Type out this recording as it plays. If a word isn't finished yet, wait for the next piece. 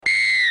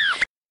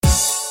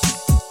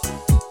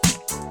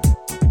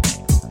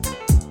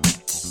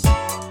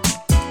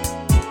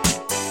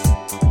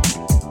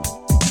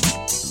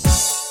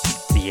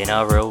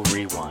NRL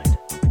Rewind,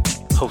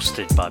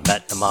 hosted by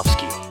Matt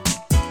Namofsky.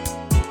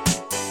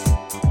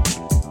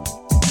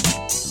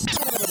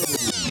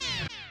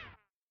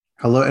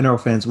 Hello,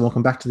 NRL fans, and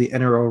welcome back to the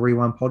NRL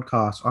Rewind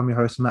podcast. I'm your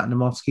host, Matt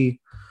Namofsky.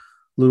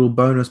 Little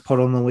bonus pod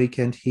on the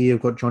weekend here.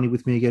 I've got Johnny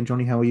with me again.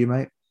 Johnny, how are you,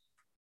 mate?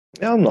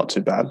 Yeah, I'm not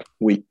too bad.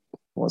 Week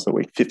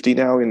 50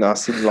 now in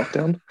Sydney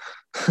lockdown?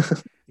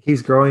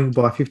 He's growing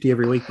by 50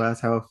 every week, but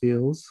that's how it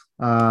feels.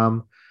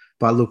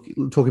 But look,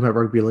 talking about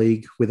rugby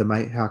league with a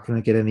mate, how can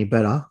it get any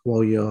better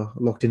while you're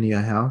locked into your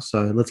house?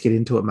 So let's get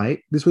into it,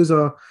 mate. This is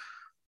a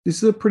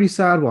pretty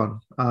sad one.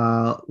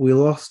 We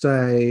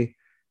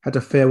had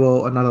to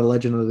farewell another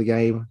legend of the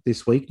game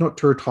this week, not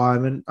to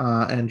retirement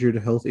and due to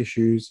health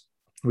issues,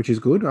 which is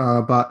good,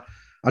 but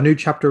a new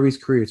chapter of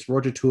his career. It's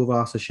Roger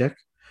Tuivasa-Sheck.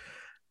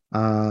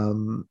 A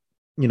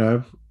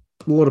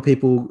lot of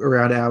people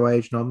around our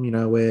age,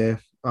 we're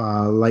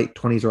late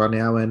 20s right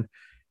now, and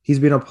he's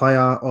been a player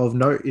of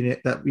note in it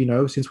that,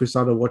 since we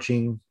started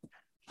watching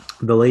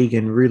the league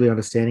and really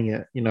understanding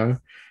it,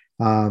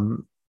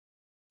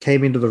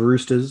 came into the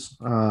Roosters,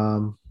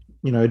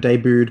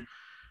 debuted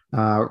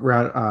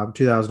around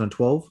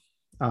 2012.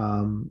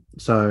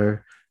 So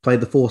played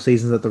the 4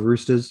 seasons at the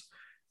Roosters.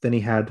 Then he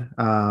had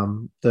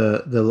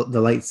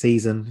the late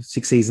season,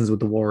 6 seasons with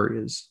the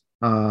Warriors.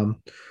 I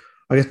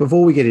guess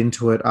before we get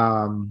into it,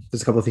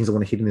 there's a couple of things I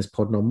want to hit in this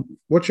pod.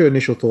 What's your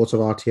initial thoughts of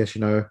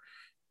RTS?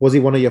 Was he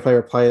one of your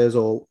favorite players,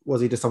 or was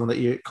he just someone that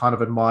you kind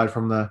of admired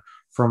from the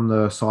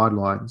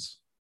sidelines?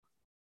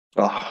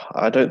 Oh,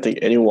 I don't think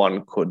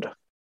anyone could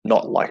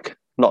not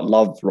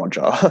love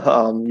Roger.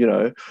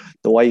 The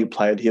way he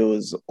played, he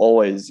was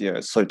always,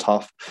 so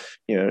tough,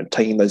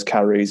 taking those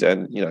carries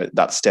and,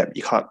 that step.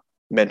 You can't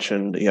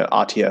mention,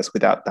 RTS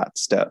without that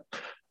step.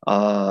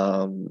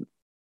 And,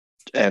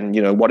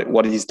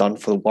 what he's done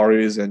for the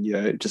Warriors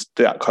and, just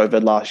throughout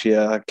COVID last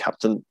year,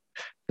 captain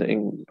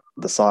the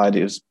side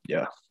is,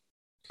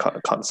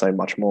 can't say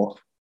much more.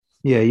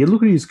 Yeah, you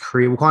look at his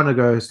career, we'll kind of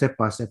go step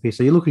by step here.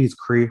 So you look at his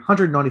career,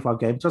 195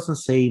 games, doesn't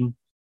seem,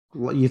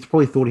 you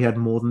probably thought he had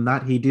more than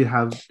that. He did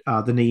have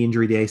the knee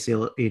injury, the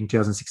ACL in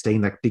 2016,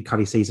 that did cut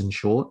his season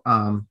short.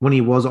 When he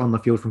was on the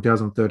field from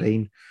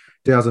 2013,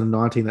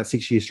 2019, that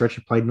 6-year stretch,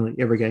 he played nearly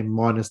every game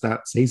minus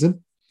that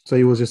season. So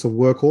he was just a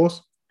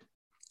workhorse.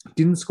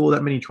 Didn't score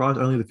that many tries,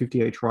 only the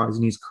 58 tries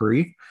in his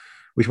career,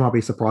 which might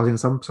be surprising.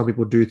 Some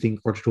people do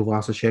think Roger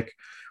Tuivasa-Sheck,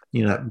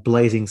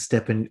 blazing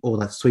step and all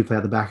that sweep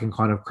out the back and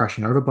kind of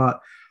crashing over. But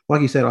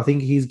like you said, I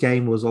think his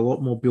game was a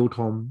lot more built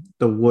on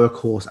the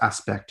workhorse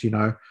aspect,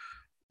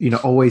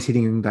 always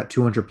hitting that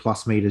 200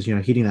 plus meters,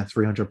 hitting that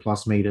 300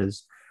 plus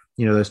meters,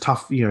 those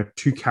tough, 2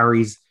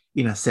 carries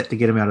in a set to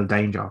get him out of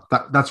danger.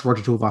 That's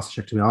Roger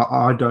Tuivasa-Sheck to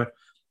me.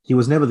 He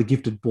was never the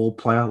gifted ball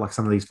player like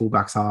some of these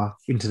fullbacks are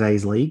in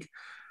today's league.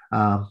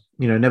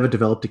 Never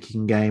developed a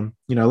kicking game.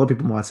 A lot of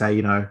people might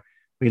say,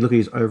 when you look at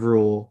his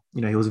overall,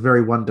 he was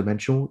very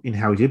one-dimensional in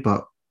how he did,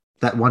 but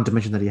that one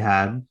dimension that he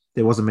had,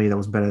 there wasn't many that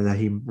was better than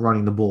him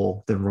running the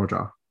ball than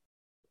Roger.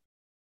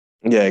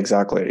 Yeah,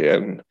 exactly.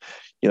 And,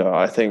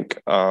 I think,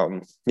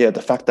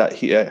 the fact that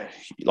he,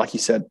 like you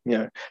said,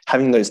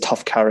 having those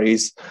tough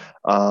carries,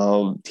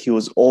 he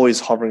was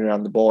always hovering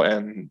around the ball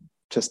and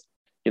just,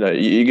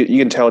 you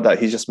can tell that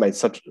he's just made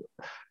such,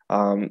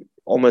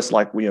 almost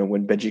like,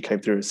 when Benji came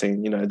through the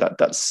scene,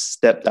 that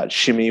step, that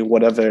shimmy,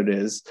 whatever it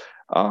is,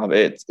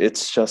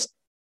 it's just,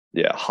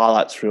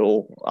 highlights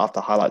reel after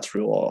highlights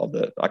reel of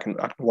it. I can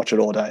watch it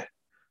all day.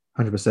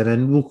 100%.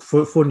 And look,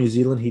 for New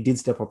Zealand, he did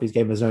step up his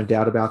game. There's no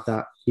doubt about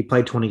that. He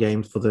played 20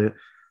 games for the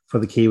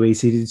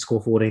Kiwis. He did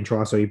score 14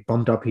 tries, so he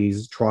bumped up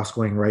his try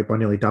scoring rate by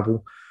nearly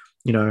double.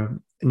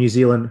 New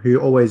Zealand, who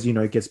always,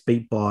 gets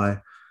beat by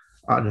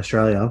in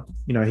Australia,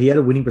 he had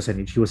a winning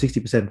percentage. He was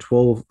 60%,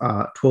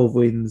 12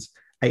 wins,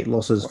 8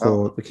 losses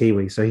for the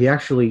Kiwis. So he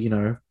actually,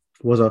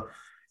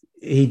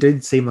 he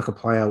did seem like a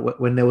player.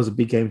 When there was a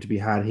big game to be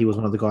had, he was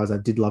one of the guys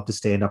that did love to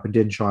stand up and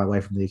didn't shy away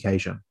from the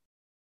occasion.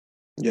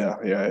 Yeah.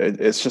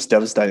 It's just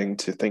devastating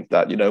to think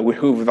that,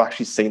 we've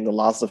actually seen the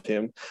last of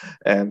him,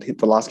 and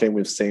the last game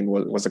we've seen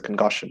was a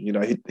concussion.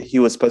 He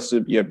was supposed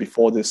to,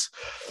 before this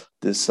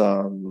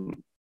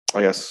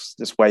I guess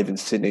this wave in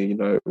Sydney,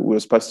 we were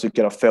supposed to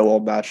get a farewell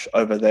match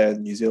over there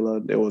in New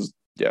Zealand. It was,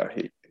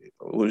 it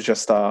was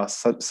just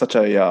such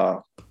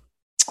a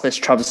it's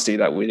travesty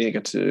that we didn't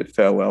get to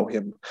farewell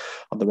him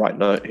on the right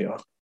note here.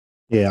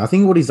 Yeah, I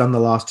think what he's done the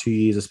last 2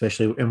 years,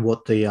 especially, and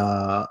what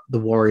the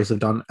Warriors have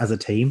done as a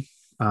team,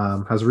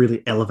 has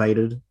really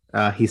elevated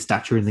his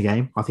stature in the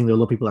game. I think there are a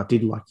lot of people that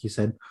did, like you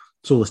said,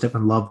 saw the step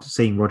and loved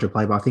seeing Roger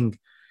play. But I think,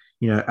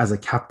 as a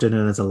captain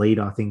and as a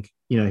leader, I think,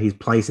 his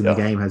place in the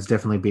game has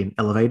definitely been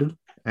elevated.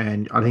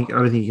 And I don't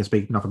think you can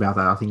speak enough about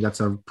that. I think that's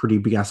a pretty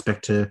big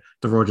aspect to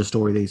the Roger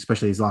story,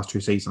 especially these last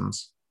 2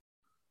 seasons.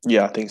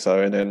 Yeah, I think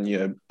so. And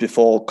then,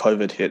 before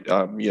COVID hit,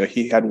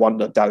 he had won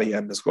the Dally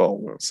M as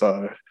well.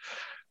 So,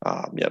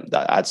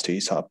 that adds to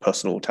his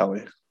personal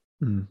tally.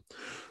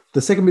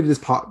 the second bit of this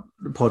pod,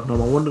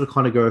 Nom, I wanted to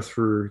kind of go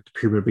through the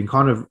pyramid. I've been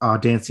kind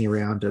of dancing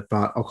around it,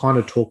 but I'll kind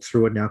of talk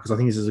through it now because I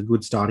think this is a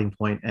good starting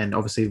point, and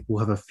obviously we'll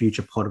have a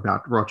future pod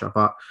about Roger.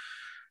 But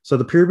so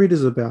the pyramid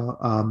is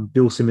about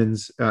Bill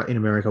Simmons in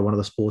America, one of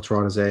the sports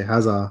writers there,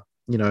 has the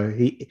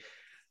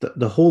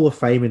Hall of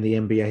Fame in the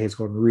NBA has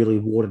gotten really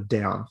watered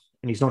down,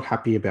 and he's not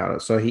happy about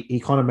it. So he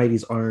kind of made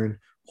his own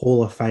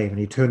Hall of Fame, and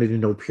he turned it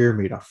into a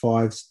pyramid, a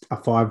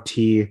five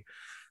tier.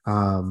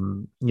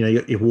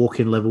 Your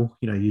walk-in level,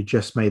 you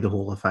just made the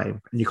Hall of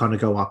Fame, and you kind of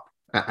go up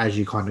as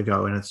you kind of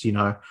go, and it's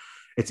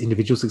it's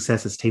individual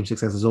success, it's team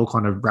success, it's all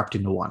kind of wrapped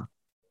into one.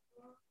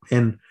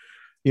 And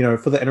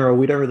for the NRL,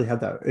 we don't really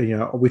have that.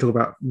 We talk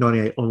about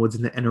 98 onwards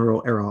in the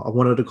NRL era. I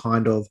wanted to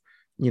kind of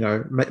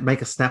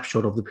make a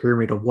snapshot of the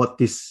pyramid of what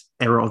this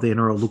era of the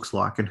NRL looks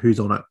like and who's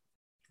on it.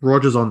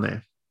 Roger's on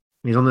there.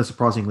 He's on there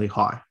surprisingly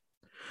high.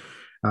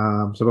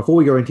 So before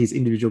we go into his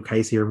individual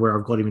case here and where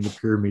I've got him in the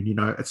pyramid,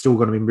 it's still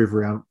going to be moved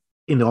around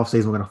in the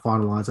offseason. We're going to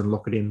finalize and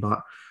lock it in,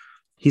 but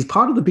he's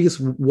part of the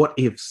biggest what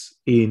ifs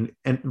in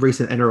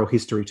recent NRL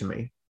history to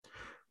me,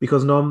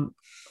 because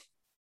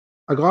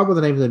a guy by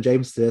the name of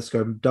James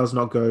Tedesco does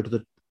not go to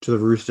the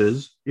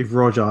Roosters if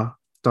Roger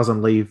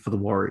doesn't leave for the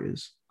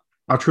Warriors.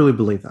 I truly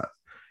believe that.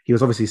 He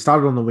was obviously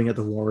started on the wing at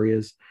the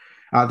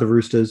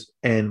Roosters,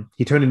 and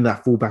he turned into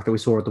that fullback that we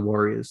saw at the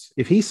Warriors.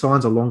 If he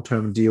signs a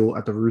long-term deal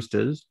at the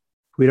Roosters,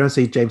 we don't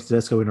see James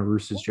Tedesco in a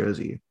Roosters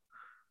jersey.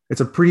 It's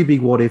a pretty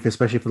big what if,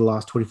 especially for the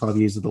last 25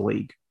 years of the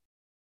league.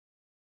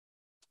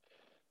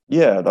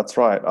 Yeah, that's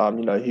right.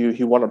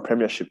 He won a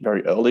premiership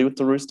very early with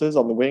the Roosters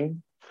on the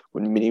wing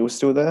when Minnie was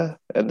still there,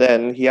 and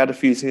then he had a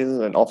few seasons,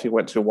 and off he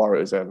went to the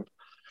Warriors. And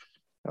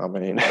I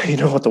mean, you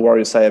know what the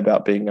Warriors say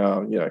about being,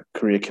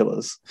 career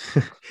killers.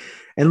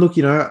 And look,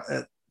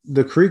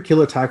 the career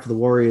killer tag for the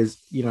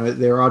Warriors,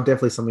 there are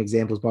definitely some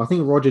examples, but I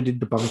think Roger did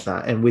debunk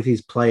that, and with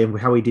his play and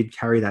how he did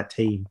carry that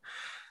team.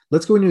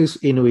 Let's go into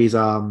his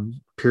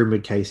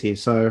pyramid case here.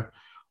 So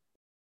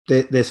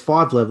there's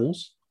 5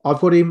 levels. I've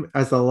got him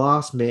as the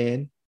last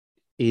man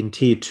in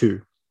tier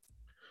 2.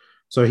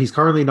 So he's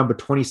currently number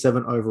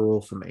 27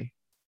 overall for me.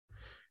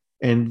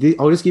 And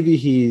I'll just give you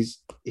his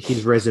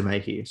resume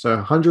here. So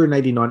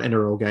 189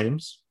 NRL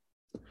games,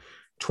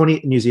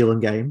 20 New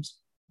Zealand games,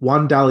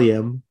 1 Dally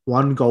M,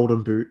 1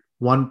 Golden Boot,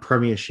 1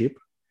 Premiership,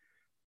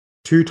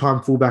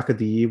 2-time Fullback of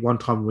the Year,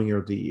 1-time Winger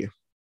of the Year.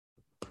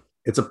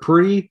 It's a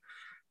pretty...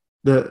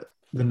 The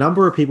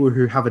number of people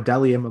who have a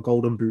Dally M, a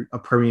Golden Boot, a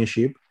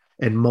Premiership,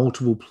 and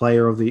multiple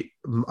Player of the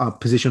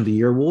Position of the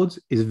Year awards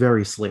is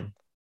very slim.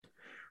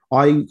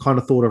 I kind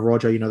of thought of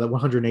Roger, that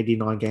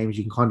 189 games,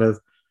 you can kind of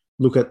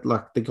look at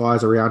like the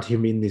guys around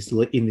him in this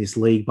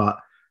league, but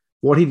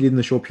what he did in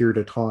the short period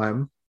of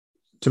time,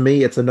 to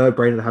me, it's a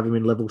no-brainer to have him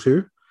in level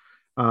 2.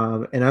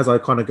 And as I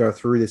kind of go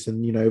through this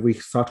and, we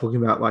start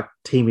talking about like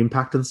team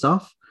impact and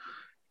stuff,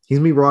 he's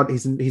not going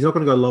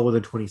to go lower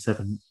than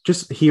 27.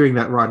 Just hearing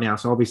that right now.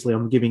 So obviously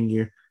I'm giving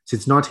you,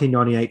 since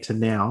 1998 to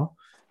now,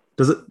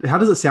 how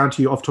does it sound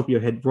to you off the top of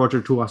your head,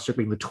 Roger Tuivasa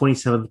being the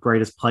 27th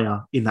greatest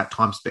player in that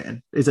time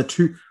span? Is it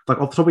too, like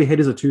off the top of your head,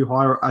 is it too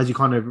high? Or as you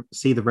kind of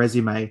see the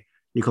resume,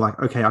 you can like,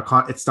 okay,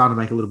 it's starting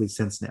to make a little bit of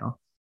sense now.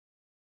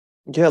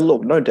 Yeah,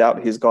 look, no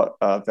doubt he's got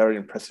a very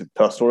impressive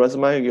personal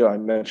resume. I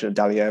mentioned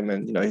Dally M,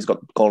 and he's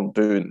got Golden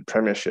Boot and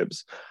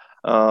premierships.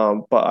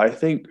 But I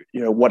think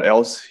what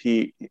else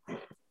he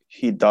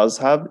does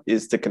have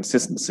is the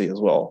consistency as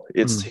well.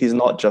 He's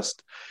not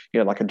just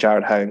like a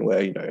Jared Hayne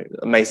where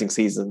amazing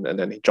season and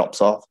then he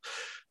drops off.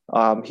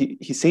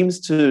 He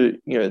seems to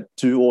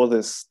do all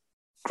this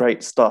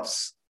great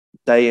stuff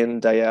day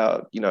in, day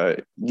out.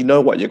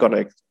 What you're going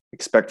to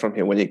expect from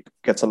him when he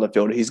gets on the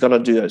field. He's going to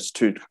do those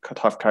 2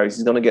 tough carries.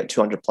 He's going to get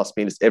 200 plus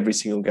meters every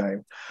single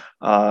game.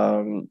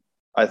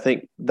 I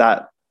think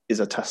that is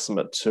a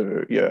testament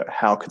to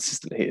how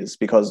consistent he is,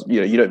 because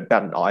you don't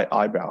bat an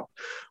eyebrow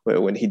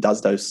when he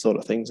does those sort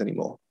of things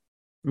anymore.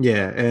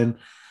 Yeah, and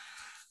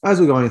as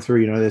we're going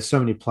through, there's so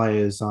many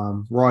players.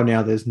 Right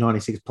now, there's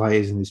 96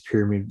 players in this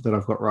pyramid that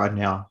I've got right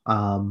now.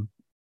 And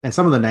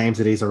some of the names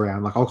that he's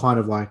around, like I'll kind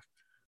of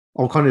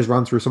just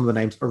run through some of the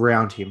names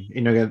around him.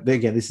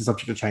 Again, this is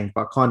subject to change,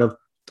 but kind of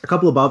a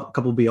couple above, a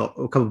couple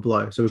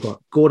below. So we've got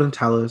Gordon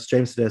Tallis,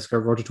 James Tedesco,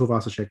 Roger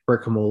Tuivasa-Sheck,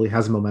 Brett Kamali,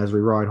 Hazem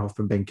El-Masri, Ryan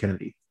Hoffman, Ben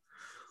Kennedy.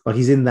 Like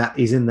he's in that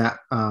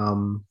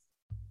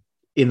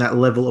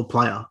level of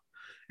player.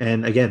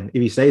 And again,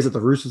 if he stays at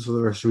the Roosters for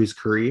the rest of his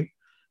career,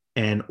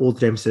 and all the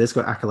James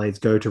Tedesco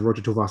accolades go to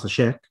Roger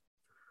Tuivasa-Sheck,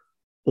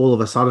 all of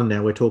a sudden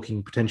now we're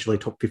talking potentially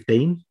top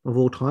 15 of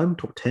all time,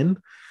 top 10.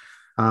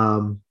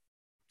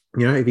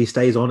 If he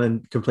stays on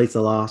and completes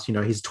the last,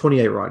 he's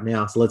 28 right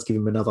now, so let's give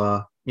him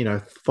another,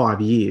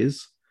 5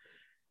 years.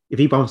 If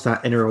he bumps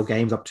that NRL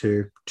games up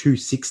to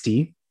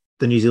 260,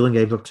 the New Zealand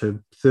games up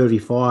to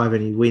 35,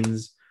 and he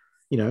wins,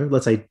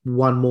 let's say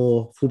 1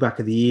 more Fullback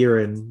of the Year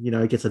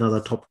and, gets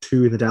another top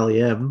 2 in the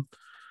Dally M,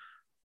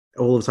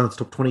 all of a sudden it's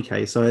top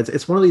 20K. So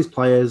it's one of these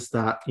players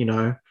that,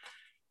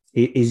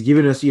 he's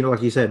given us,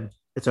 like you said,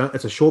 it's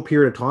a short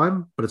period of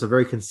time, but it's a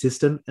very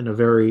consistent and a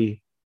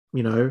very,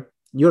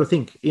 you got to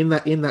think in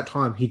that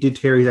time he did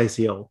tear his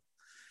ACL.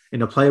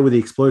 And a player with the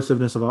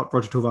explosiveness of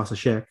Roger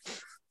Tuivasa-Sheck,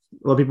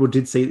 a lot of people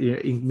did see,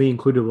 me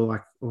included, were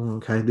like, oh,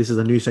 okay, this is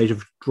a new stage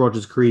of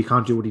Roger's career. He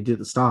can't do what he did at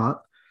the start.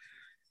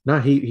 No,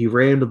 he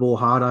ran the ball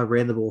harder,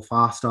 ran the ball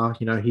faster.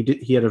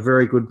 He had a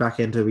very good back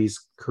end of his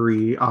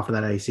career after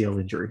that ACL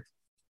injury.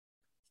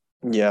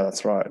 Yeah,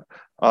 that's right.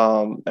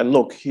 And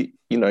look, he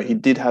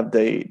did have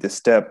the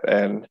step,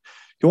 and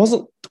he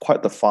wasn't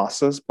quite the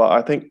fastest, but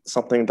I think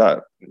something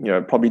that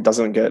probably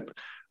doesn't get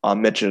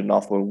mentioned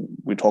enough when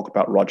we talk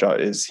about Roger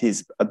is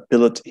his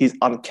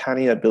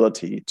uncanny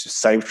ability to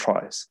save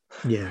tries.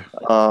 Yeah.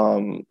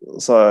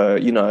 So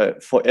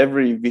for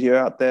every video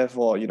out there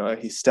for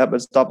his step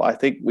and stuff, I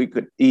think we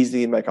could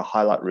easily make a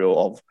highlight reel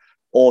of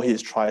all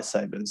his try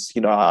savers.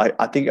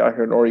 I think I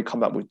can already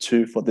come up with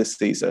 2 for this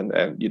season,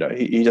 and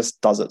he just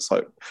does it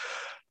so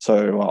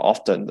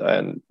often.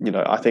 And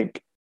I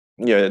think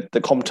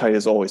the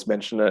commentators always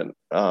mention it,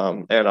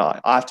 and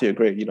I have to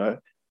agree.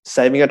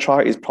 Saving a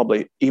try is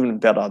probably even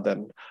better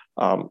than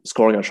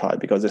scoring a try,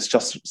 because it's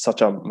just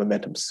such a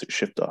momentum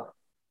shifter.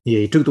 Yeah,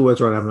 he took the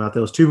words right out of my mouth.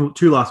 There was two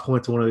last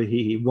points I wanted to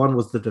hear. One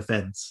was the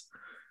defense.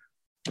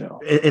 Yeah.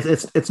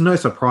 It's no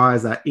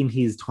surprise that in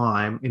his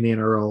time in the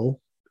NRL,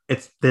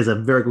 there's a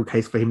very good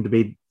case for him to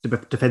be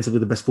defensively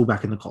the best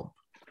fullback in the comp.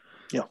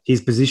 Yeah, his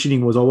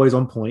positioning was always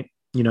on point.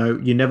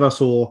 You never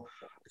saw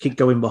a kick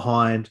go in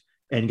behind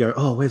and go,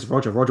 oh, where's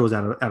Roger? Roger was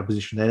out of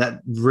position there.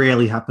 That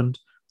rarely happened.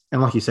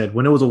 And like you said,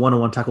 when it was a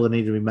one-on-one tackle that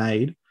needed to be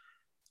made,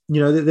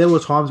 there were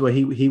times where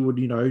he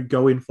would,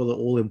 go in for the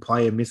all-in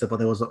play and miss it, but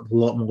there was a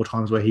lot more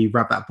times where he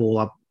wrapped that ball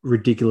up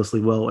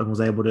ridiculously well and was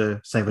able to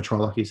save a try,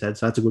 like you said.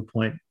 So that's a good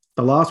point.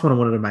 The last one I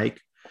wanted to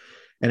make,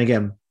 and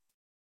again,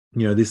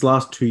 this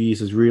last 2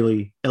 years has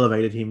really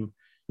elevated him,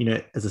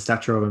 as a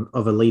stature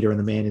of a leader and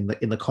the man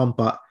in the comp.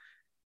 But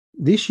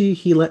this year,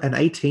 he let an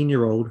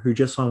 18-year-old who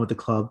just signed with the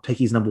club take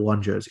his number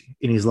 1 jersey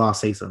in his last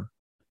season.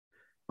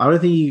 I don't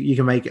think you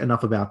can make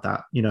enough about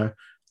that.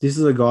 This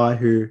is a guy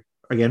who,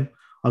 again,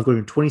 I've got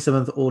him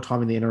 27th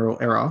all-time in the NRL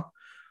era.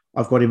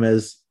 I've got him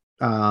as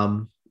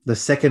the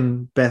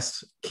second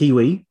best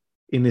Kiwi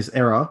in this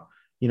era.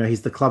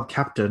 He's the club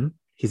captain.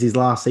 He's his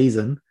last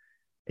season.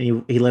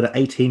 And he let an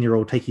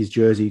 18-year-old take his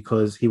jersey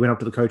because he went up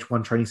to the coach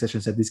one training session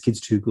and said, this kid's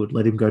too good.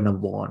 Let him go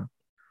number 1.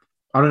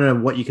 I don't know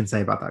what you can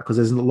say about that, because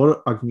there's a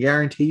lot I can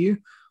guarantee you,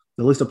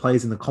 the list of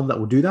players in the comp that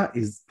will do that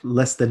is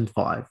less than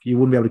 5. You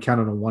wouldn't be able to count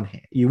on one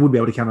hand. You would be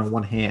able to count on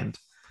one hand.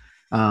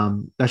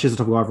 That's just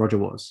the type of guy Roger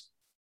was.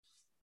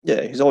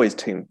 Yeah, he's always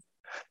team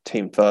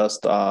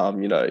first.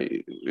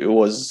 It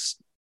was,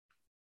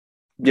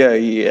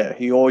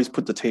 he always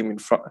put the team in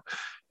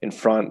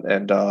front,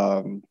 and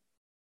I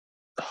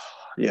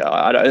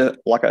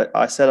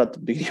said at the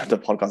beginning of the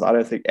podcast, I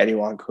don't think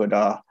anyone could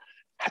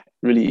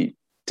really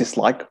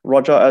dislike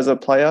Roger as a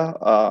player.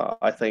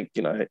 I think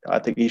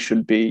he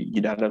should be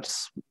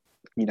unanimously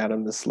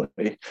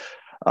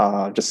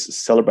just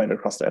celebrated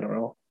across the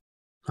NRL.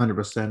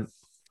 100%.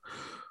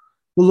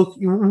 Well, look,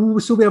 we'll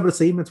still be able to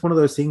see him. It's one of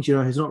those things,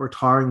 he's not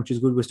retiring, which is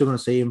good. We're still going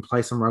to see him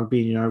play some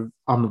rugby. I'm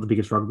not the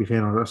biggest rugby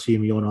fan. I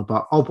assume you're not,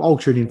 but I'll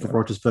tune in for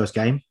Roger's first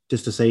game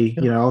just to see.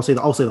 I'll see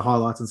the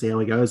highlights and see how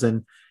he goes.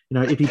 And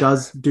if he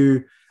does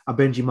do a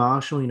Benji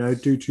Marshall,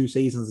 do 2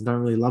 seasons and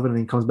don't really love it, and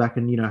he comes back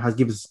and has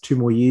give us 2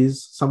 more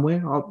years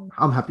somewhere,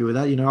 I'm happy with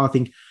that. I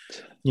think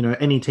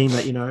any team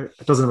that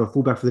doesn't have a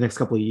fullback for the next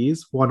couple of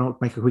years, why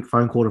not make a quick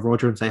phone call to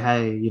Roger and say,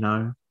 hey,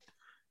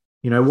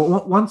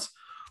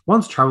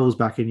 once Travel's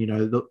back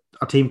in,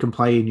 a team can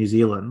play in New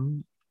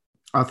Zealand,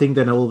 I think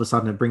then all of a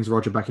sudden it brings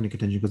Roger back into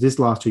contention, because this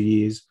last 2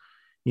 years,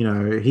 he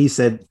has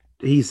said,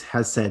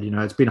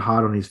 it's been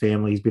hard on his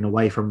family. He's been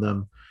away from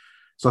them.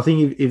 So I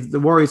think if the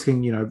Warriors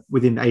can,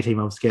 within 18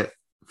 months get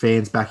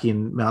fans back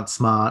in Mount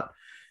Smart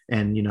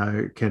and,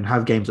 can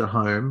have games at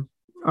home,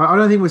 I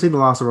don't think we've seen the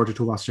last of Roger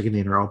Tuivasa-Sheck in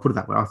the NRL. I'll put it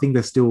that way. I think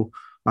there's still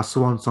a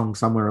swan song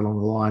somewhere along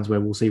the lines where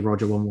we'll see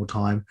Roger one more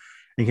time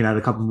and can add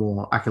a couple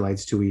more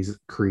accolades to his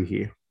career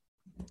here.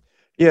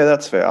 Yeah,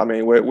 that's fair. I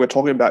mean, we're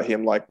talking about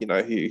him like,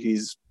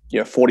 he's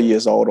 40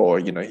 years old, or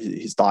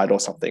he's died or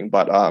something.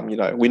 But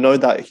we know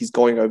that he's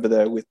going over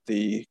there with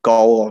the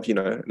goal of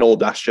an All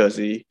Blacks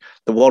jersey,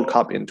 the World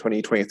Cup in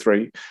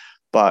 2023.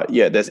 But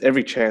yeah, there's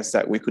every chance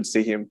that we could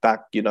see him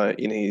back, in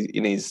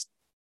his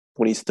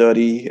when he's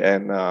 30,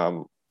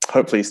 and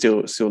hopefully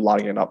still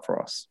lighting it up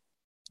for us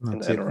in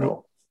the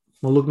NRL.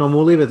 Well, look, Nom,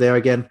 we'll leave it there.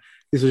 Again,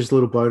 this was just a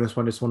little bonus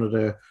one. Just wanted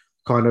to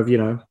kind of,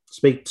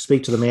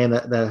 speak to the man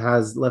that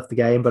has left the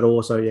game, but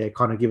also,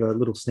 kind of give a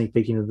little sneak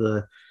peek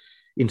into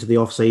the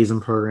off-season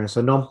program.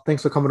 So, Nom,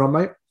 thanks for coming on,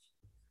 mate.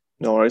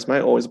 No worries,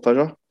 mate. Always a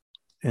pleasure.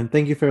 And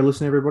thank you for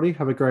listening, everybody.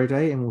 Have a great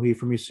day, and we'll hear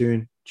from you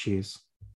soon. Cheers.